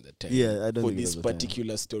just isn't the time. Yeah, I don't for think this it's the time.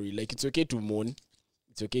 particular story. Like, it's okay to mourn,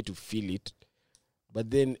 it's okay to feel it, but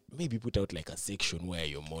then maybe put out like a section where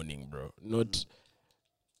you're mourning, bro. Not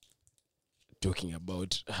talking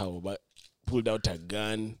about how pulled out a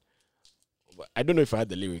gun. I don't know if I had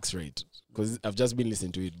the lyrics right because I've just been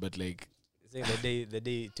listening to it, but like, Saying the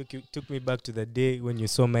day took me back to the day when you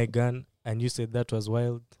saw my gun and you said that was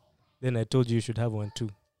wild. Then I told you should have one too.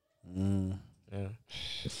 Yeah.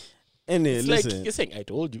 Anyway, it's listen. like you're saying I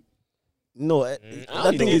told you. No, I that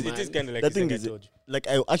don't thing know, is, man. it is kind of like that saying thing I is, told you. like,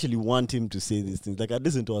 I actually want him to say these things. Like, I'd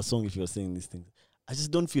listen to a song if you're saying these things. I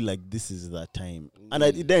just don't feel like this is that time. And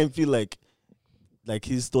it doesn't feel like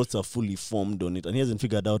his thoughts are fully formed on it. And he hasn't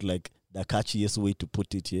figured out, like, the catchiest way to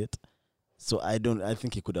put it yet. So I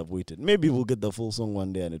think he could have waited. Maybe we'll get the full song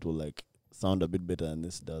one day and it will, like, sound a bit better than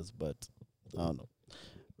this does. But I don't know.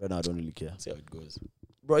 Right now, I don't really care. See how it goes.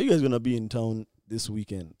 Bro, are you guys going to be in town this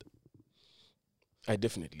weekend? I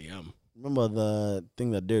definitely am. Remember the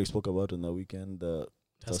thing that Derek spoke about on the weekend? The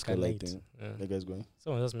Tusker Tusker Light Light. thing? Yeah. You guys going?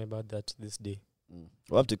 Someone asked me about that this day.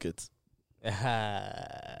 We'll have tickets.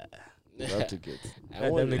 That We'll have tickets. I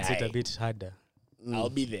won't makes it a lie. bit harder. I'll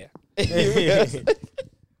be there.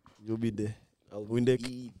 You'll be there. I'll Windek.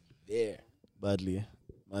 be there. Badly.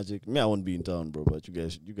 Magic. Me, I won't be in town, bro, but you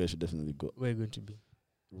guys should definitely go. Where are you going to be?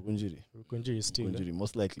 Rukunjiri. Rukunjiri is still. Rukunjiri,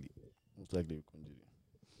 most likely. Most likely Rukunjiri.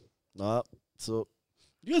 Nah, so,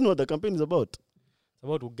 you guys know what the campaign is about? It's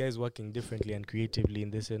about guys working differently and creatively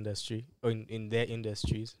in this industry or in their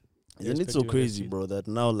industries. Isn't it so irrespective of crazy, the bro, that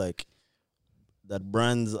now like that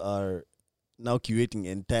brands are now curating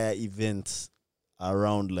entire events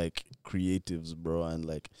around like creatives, bro, and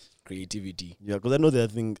like Creativity. yeah, because I know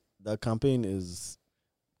that thing that campaign is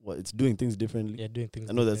what it's doing things differently. Yeah, doing things.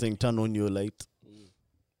 I know they're saying differently. turn on your light.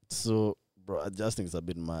 So, bro, I just think it's a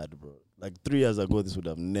bit mad, bro. Like 3 years ago, this would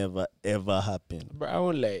have never ever happened. But I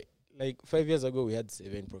won't lie. Like 5 years ago, we had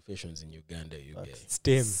 7 professions in Uganda. You Facts. guys.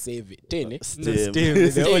 STEM. Save it. 10, eh? STEM.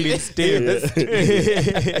 They're all in STEM.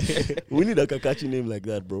 We need like a catchy name like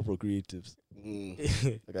that, bro, for creatives.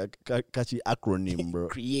 Mm. Like a catchy acronym, bro.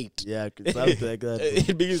 Create. Yeah, something like that.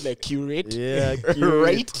 It begins like curate. Yeah,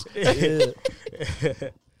 Right?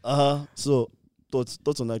 Yeah. So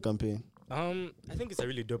thoughts on that campaign? I think it's a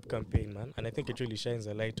really dope campaign, man, and I think it really shines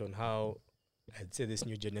a light on how I'd say this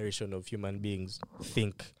new generation of human beings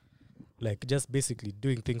think, like just basically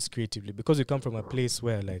doing things creatively. Because we come from a place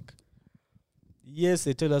where, like, yes,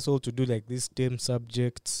 they tell us all to do like these STEM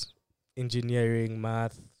subjects, engineering,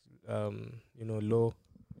 math, law.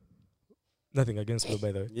 Nothing against law,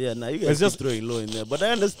 by the way. Yeah, now you It's guys just- just throwing law in there, but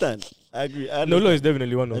I understand. I agree. No, law is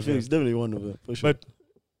definitely one I of feel them. it's definitely one of them for sure. But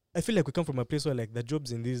I feel like we come from a place where like the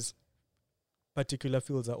jobs in these particular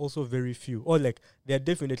fields are also very few, or like they are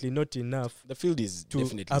definitely not enough. The field is To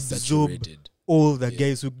definitely absorb saturated. All the Yeah.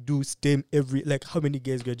 guys who do STEM like how many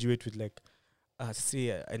guys graduate with like, say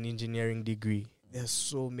an engineering degree? There's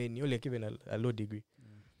so many, or like even a law degree.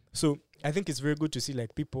 So I think it's very good to see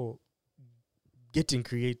like people getting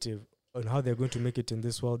creative on how they're going to make it in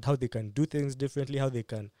this world, how they can do things differently, how they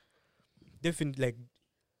can definitely like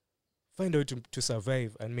find out to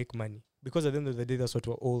survive and make money. Because at the end of the day, that's what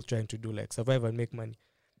we're all trying to do, like survive and make money.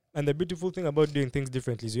 And the beautiful thing about doing things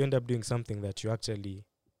differently is you end up doing something that you actually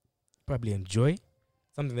probably enjoy,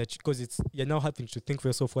 something that because you're now having to think for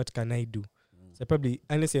yourself, what can I do? So probably,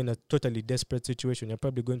 unless you're in a totally desperate situation, you're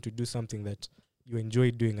probably going to do something that you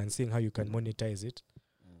enjoy doing and seeing how you can monetize it.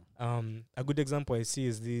 A good example I see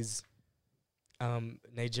is these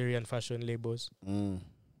Nigerian fashion labels.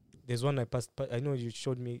 There's one I know you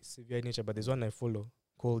showed me Severe Nature, but there's one I follow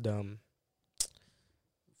called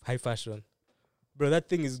High Fashion. Bro, that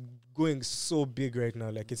thing is going so big right now.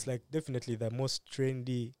 Like it's like definitely the most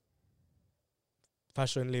trendy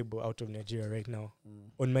fashion label out of Nigeria right now.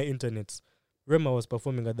 On my internet, Rema was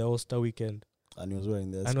performing at the All-Star weekend And he was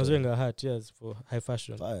wearing this. and was wearing a hat, yes, for High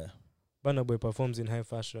Fashion. fire. Burna Boy performs in High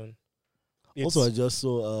Fashion. Also, I just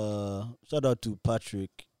saw shout out to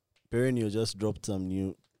Patrick. Perennial just dropped some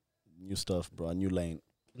new stuff, bro. A new line.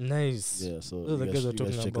 Nice. Yeah, so Those are you guys we're you guys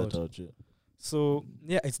talking check that about. out. Yeah. So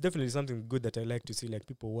yeah, it's definitely something good that I like to see, like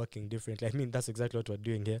people working differently. I mean, that's exactly what we're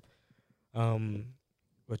doing here.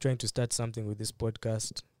 We're trying to start something with this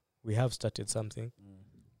podcast. We have started something.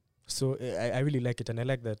 So I really like it, and I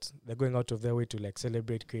like that they're going out of their way to like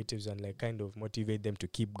celebrate creatives and like kind of motivate them to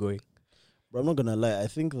keep going. But I'm not gonna lie. I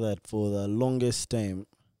think that for the longest time,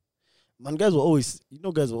 man, guys were always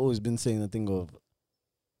been saying the thing of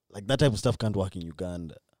like that type of stuff can't work in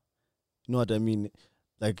Uganda. You know what I mean?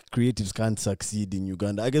 Like creatives can't succeed in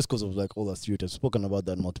Uganda. I guess because of like all the stereotypes. Spoken about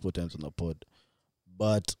that multiple times on the pod.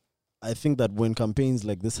 But I think that when campaigns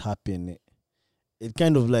like this happen, it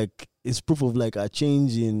kind of like is proof of like a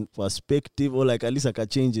change in perspective, or like at least like a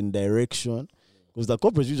change in direction. Because the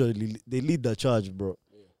corporates usually they lead the charge, bro.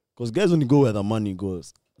 Because guys only go where the money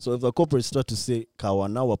goes. So if the corporates start to say, Kawa,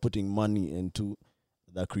 now we're putting money into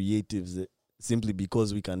the creatives simply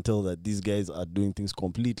because we can tell that these guys are doing things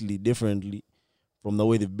completely differently from the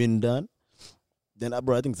way they've been done, then,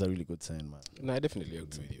 bro, I think it's a really good sign, man. No, I definitely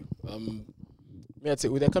agree with you. I'd say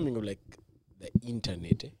with the coming of like the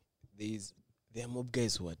internet, there are mob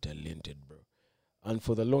guys who are talented, bro. And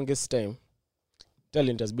for the longest time,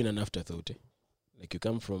 talent has been an afterthought. Like you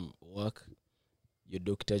come from work, your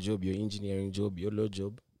doctor job, your engineering job, your law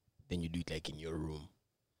job, then you do it like in your room.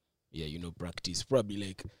 Yeah, practice. Probably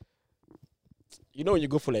like, when you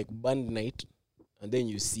go for like band night and then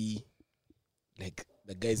you see like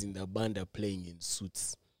the guys in the band are playing in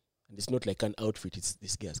suits. And it's not like an outfit, it's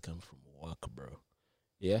this guy has come from work, bro.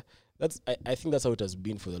 Yeah. I think that's how it has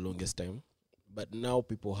been for the longest time. But now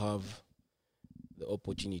people have the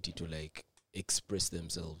opportunity to like express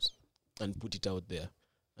themselves and put it out there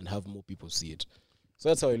and have more people see it. So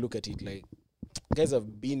that's how I look at it. Like, guys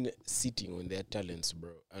have been sitting on their talents,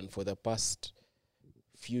 bro. And for the past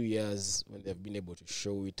few years, when they've been able to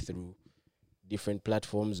show it through different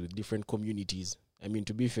platforms with different communities. I mean,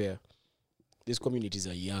 to be fair, these communities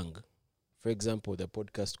are young. For example, the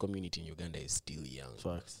podcast community in Uganda is still young.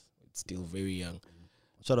 Facts. It's still very young.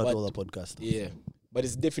 Shout out to But- all the podcasters. Yeah, but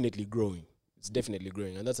it's definitely growing. It's definitely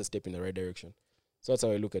growing, and that's a step in the right direction. So that's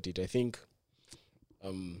how I look at it. I think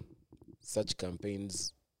such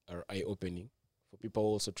campaigns are eye-opening for people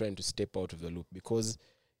also trying to step out of the loop, because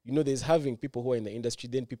there's having people who are in the industry,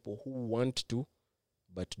 then people who want to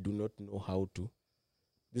but do not know how to.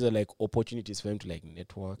 These are like opportunities for them to like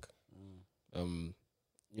network,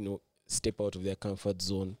 step out of their comfort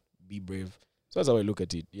zone, be brave. So that's how I look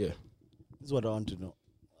at it. Yeah, This is what I want to know.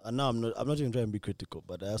 And now I'm not even trying to be critical,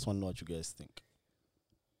 but I just want to know what you guys think.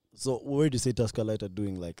 So where do you say Tusker Light are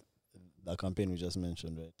doing like the campaign we just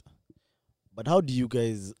mentioned, right? But how do you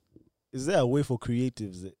guys? Is there a way for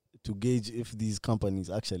creatives to gauge if these companies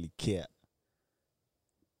actually care?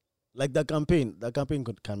 Like the campaign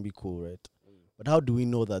can be cool, right? But how do we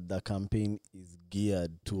know that the campaign is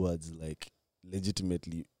geared towards like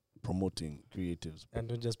legitimately promoting creatives and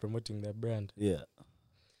not just promoting their brand? Yeah.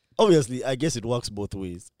 Obviously, I guess it works both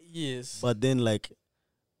ways. Yes. But then, like,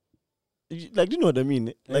 do you know what I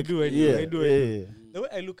mean? Like, I do. Yeah. The way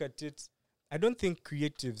I look at it, I don't think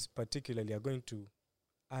creatives particularly are going to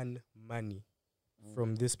earn money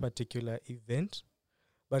from this particular event.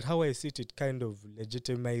 But how I see it, it kind of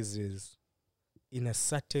legitimizes in a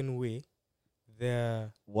certain way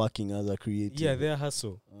their Working as a creative. their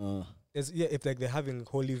hustle. If like they're having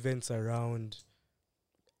whole events around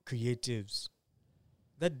creatives,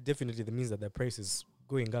 that definitely means that the price is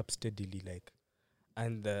going up steadily. Like,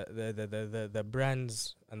 and the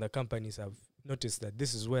brands and the companies have noticed that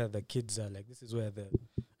this is where the kids are. Like, this is where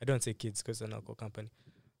I don't say kids because it's an alcohol company,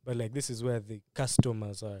 but like this is where the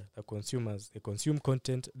customers are, the consumers. They consume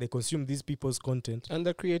content. They consume these people's content. and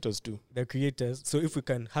the creators too. The creators. So if we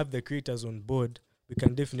can have the creators on board, we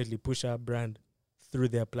can definitely push our brand through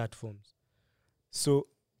their platforms. So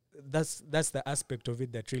that's the aspect of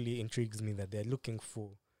it that really intrigues me, that they're looking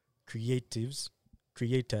for creators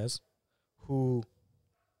whose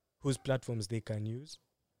platforms they can use.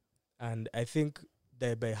 And I think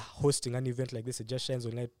that by hosting an event like this, it just shines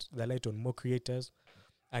the light on more creators,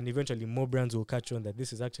 and eventually more brands will catch on that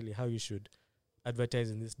this is actually how you should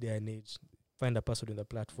advertise in this day and age. Find a password in the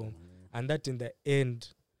platform. And that in the end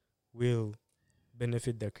will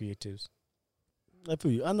benefit the creatives. I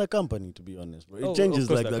feel you. And the company, to be honest, bro. It Oh, changes of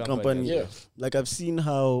course like the the company, company. Yeah. Like I've seen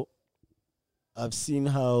how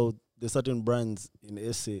there's certain brands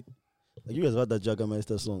in SA. Like you guys heard that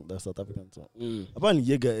Jagermeister song, that South African song. Apparently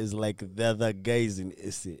Jaeger is like they're the guys in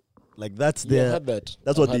SA. Like that's I their had that.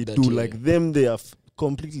 that's I've what they had that, do. yeah. Like them, they are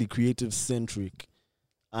completely creative centric.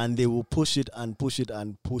 And they will push it and push it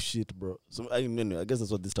and push it, bro. So I guess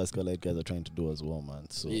that's what these Tusker Light guys are trying to do as well, man.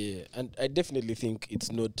 So Yeah, and I definitely think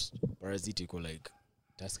it's not parasitical. Like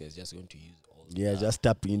Tusker is just going to use all. yeah, that. just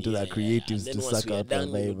tapping into the And creatives then to once suck we are out the done,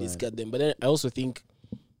 we will vibe, man. discard them. But then I also think,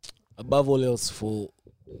 above all else, for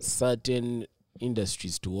certain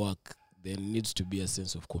industries to work, there needs to be a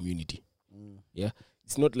sense of community. Yeah,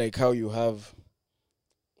 it's not like how you have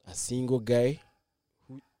a single guy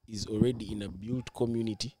who is already in a built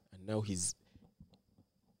community and now he's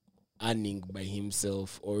earning by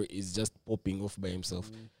himself or is just popping off by himself.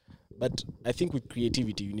 But I think with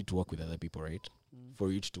creativity, you need to work with other people, right?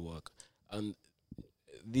 For it to work. And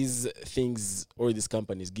these things or these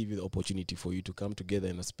companies give you the opportunity for you to come together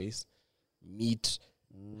in a space, meet,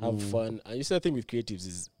 have fun. And you see, the thing with creatives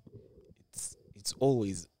is it's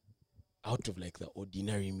always out of like the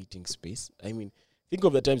ordinary meeting space. I mean, think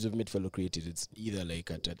of the times we've met fellow creatives. It's either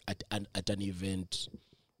like at an event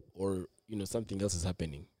or something else is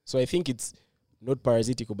happening. So I think it's not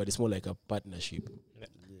parasitical, but it's more like a partnership.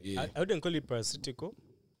 Yeah. I wouldn't call it parasitical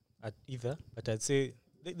at either, but I'd say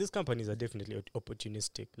these companies are definitely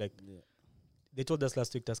opportunistic. Like they told us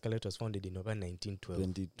last week, Tusker Light was founded in November 1912,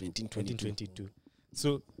 1922.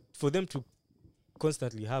 So for them to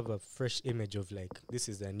constantly have a fresh image of like this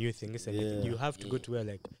is a new thing, you have to go to where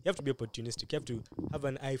like you have to be opportunistic. You have to have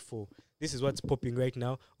an eye for this is what's popping right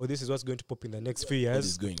now, or this is what's going to pop in the next few years. What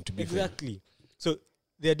is going to be exactly. So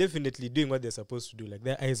they're definitely doing what they're supposed to do. Like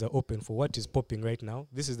their eyes are open for what is popping right now.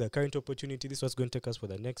 This is the current opportunity. This is what's going to take us for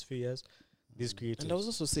the next few years. These creators. And I was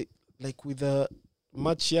also say, like with the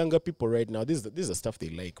much younger people right now, this is the stuff they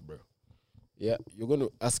like, bro. Yeah, you're going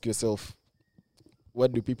to ask yourself,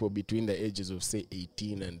 what do people between the ages of say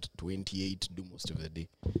 18 and 28 do most of the day?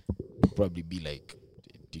 Probably be like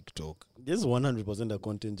TikTok. This is 100% a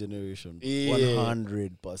content generation. Yeah.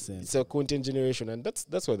 100%. It's a content generation, and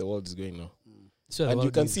that's where the world is going now. So And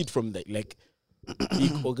you can see it from the like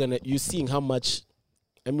big you're seeing how much.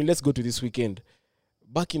 I mean, let's go to this weekend.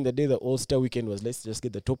 Back in the day, the All-Star weekend was let's just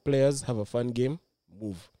get the top players, have a fun game,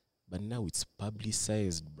 move. But now it's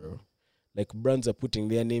publicized, bro. Like brands are putting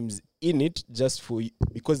their names in it just for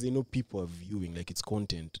because they know people are viewing. Like it's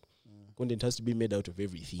content. Content has to be made out of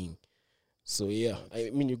everything. So yeah, I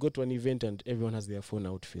mean, you go to an event and everyone has their phone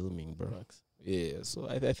out filming, bro. Yeah, so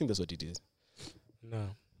I think that's what it is. No.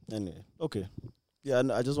 Anyway, okay. Yeah,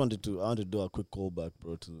 and I wanted to do a quick callback,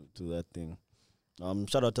 bro, to that thing.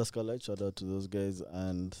 Shout out Tusker Light, shout out to those guys,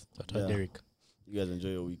 and Shout out Derek. you guys enjoy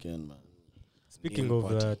your weekend, man. Speaking Evening of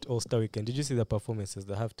party. that All-Star weekend, did you see the performances,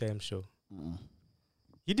 the halftime show? Mm-mm.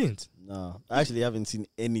 You didn't? No, I actually haven't seen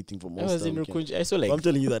anything from I was All-Star in weekend. Rukunji. I saw But like I'm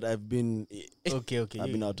telling you that I've been Okay.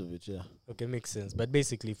 I've been out of it, yeah. Okay, makes sense. But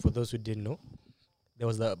basically, for those who didn't know, there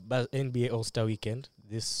was the NBA All-Star weekend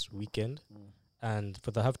this weekend. And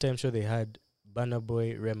for the halftime show, they had Burna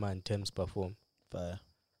Boy, Rema, and Thames perform. Fire.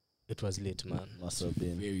 It was lit, man. Must have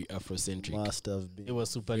been. very Afrocentric. Must have been. It was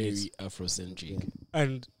super Very lit. Afrocentric.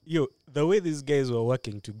 And the way these guys were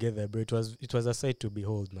working together, bro, it was a sight to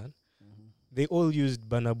behold, man. They all used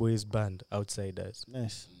Burna Boy's band, Outsiders.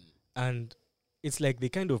 Nice. And it's like they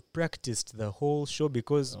kind of practiced the whole show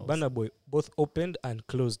because Oh. Burna Boy both opened and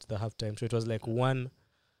closed the halftime show. It was like one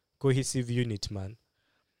cohesive unit, man.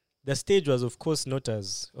 The stage was, of course, not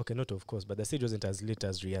of course, but the stage wasn't as lit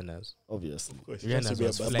as Rihanna's. Obviously. Rihanna's be a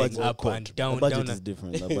was bad flying budget. up and The down, budget down. is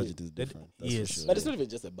different. The budget is different. That's yes. for sure. But it's not even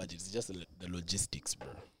just a budget, it's just the logistics, bro.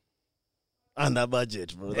 and a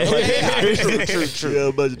budget, bro. True.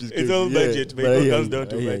 Yeah, budget is It's crazy. all budget, but it all comes down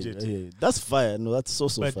to I hear budget. I hear you. That's fire. No, that's so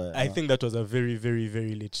But fire. I think that was a very, very,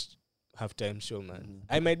 very lit halftime show, man. Mhm.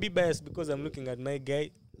 I might be biased because I'm looking at my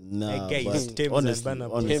guy. nah, guy but is Thames honestly, and Burna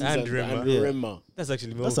Boy. honestly, Thames And Rema. Yeah. Rema. That's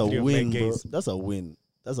actually that's all a three of win, my bro. guys. That's a win.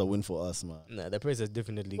 That's a win for us, man. Nah, the price has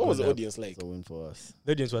definitely What was gone the up. audience like? That's a win for us.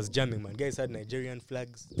 The audience was jamming, man. Guys had Nigerian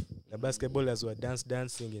flags. The basketballers were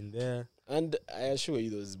dancing in there. And I assure you,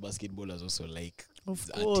 those basketballers also like Of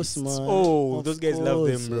the course, artists. man. Oh, Of those guys love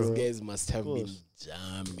them, course, bro. Those guys must have been course.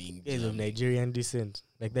 jamming. Guys of Nigerian descent,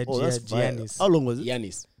 like that. Oh, that's fire. Giannis. How long was it?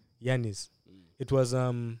 Giannis. Giannis. It was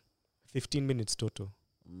 15 minutes total.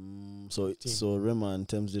 So Rema and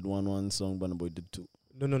Thames did one song, Burna Boy did two.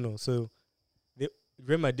 No. So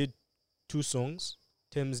Rema did 2 songs.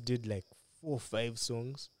 Thames did like 4 or 5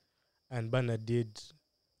 songs, and Burna did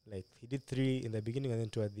he did 3 in the beginning and then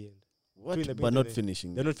 2 at the end. What? in the But not beginning.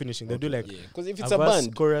 finishing. They're not finishing. They do Okay. like Yeah, because if a it's a verse,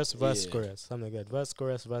 band, chorus, verse, Yeah. chorus, something like that. Verse,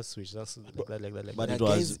 chorus, verse, switch. That's like that. But The it was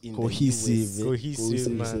guys in the cohesive. US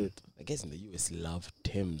Cohesive, man. set. I guess in the US love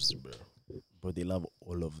Thames, bro. But they love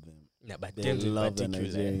all of them. Yeah, but They Thames in love the particular.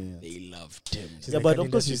 Nigerians. They love Thames. She's Yeah, like but an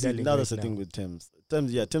of course, you industry see, darling now that's right the thing now. with Thames.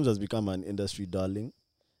 Thames has become an industry darling,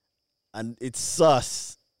 and it's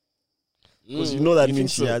sus because you know that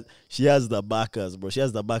means she has the backers, bro. She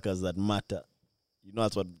has the backers that matter. You know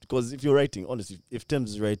that's what, because if you're writing, honestly, if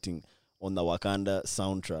Thames is writing on the Wakanda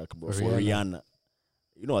soundtrack, bro, for Rihanna,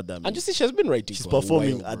 you know what that means. And you see, she has been writing. She's for a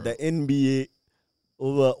performing while, at bro. the NBA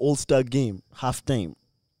over All-Star game halftime.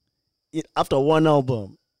 After one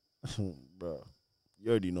album, bro.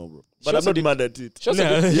 You already know, bro. She But I'm also not did- mad at it. She also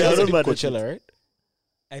No. did, she Yeah, I also don't did mind it. Coachella, right?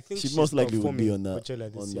 I think She she's most likely would be performing on that-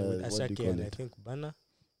 Coachella this on year the- with what do you Ashake call and I it? think Burna.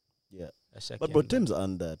 Yeah. Ashake But and Thames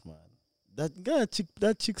earned that, man.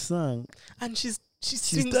 That chick sang. Burna. And she She's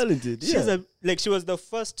sings. talented. She's Yeah. she was the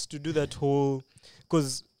first to do that whole,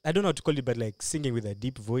 because I don't know how to call it, but like singing with a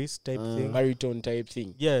deep voice type thing. Baritone type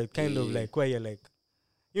thing. Yeah, kind of Yeah. like where you're like,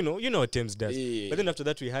 you know what Thames does. Yeah. But then after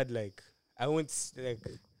that we had I won't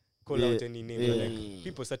call Yeah, out any name, yeah. but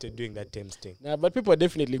people started doing that Thames thing. Nah, but people are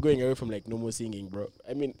definitely going away from normal singing, bro.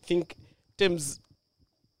 I mean, think Thames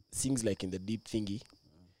sings in the deep thingy.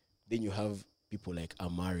 Then you have people like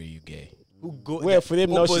Amari, you get. Who go Where for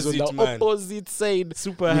them now she's on the opposite, man. opposite side.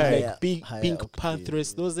 Super With high. Yeah. Pink Higher, okay,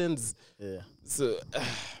 Panthers, yeah. those ends. Yeah. So,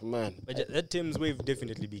 man. But that Thames wave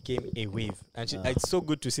definitely became a wave, and Ah. it's so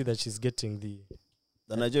good to see that she's getting the.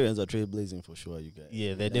 The Nigerians are trailblazing for sure, you guys.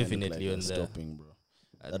 Yeah, they're They look definitely they're on the- stopping, bro.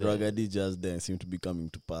 at That the- Ragadi just there seem to be coming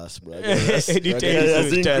to pass, bro. Anytime That's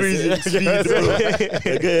you touch increasing it. speed, bro.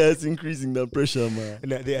 The guy is increasing the pressure, man.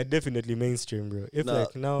 No, they are definitely mainstream, bro. If Nah.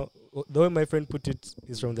 now, the way my friend put it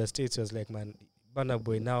is from the States, was like, man, Burna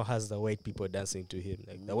Boy now has the white people dancing to him.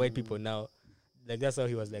 Like the white people now, that's how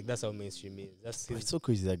he was like, that's how mainstream is. That's It's his, so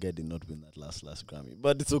crazy that guy did not win that last Grammy,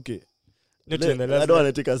 but it's okay. not in the I last. don't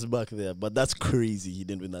want to take us back there, but that's crazy. He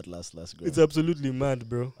didn't win that last Grammy. It's absolutely mad,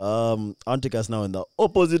 bro. I want to take us now in the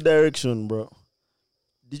opposite direction, bro.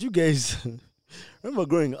 Did you guys remember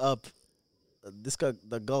growing up?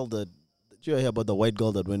 Did you hear about the white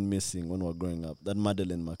girl that went missing when we were growing up? That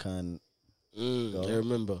Madeleine McCann. Girl. I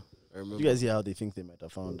remember. Did you guys hear how they think they might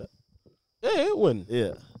have found her? Yeah, when?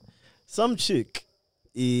 Yeah. Some chick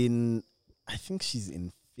I think she's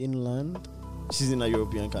in Finland. She's in a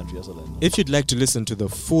European country, that's all I know. If you'd like to listen to the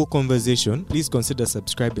full conversation, please consider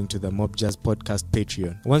subscribing to the Mob Jazz Podcast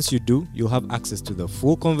Patreon. Once you do, you'll have access to the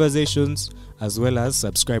full conversations as well as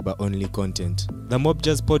subscriber-only content. The Mob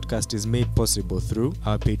Jazz Podcast is made possible through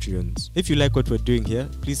our Patreons. If you like what we're doing here,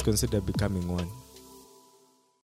 please consider becoming one.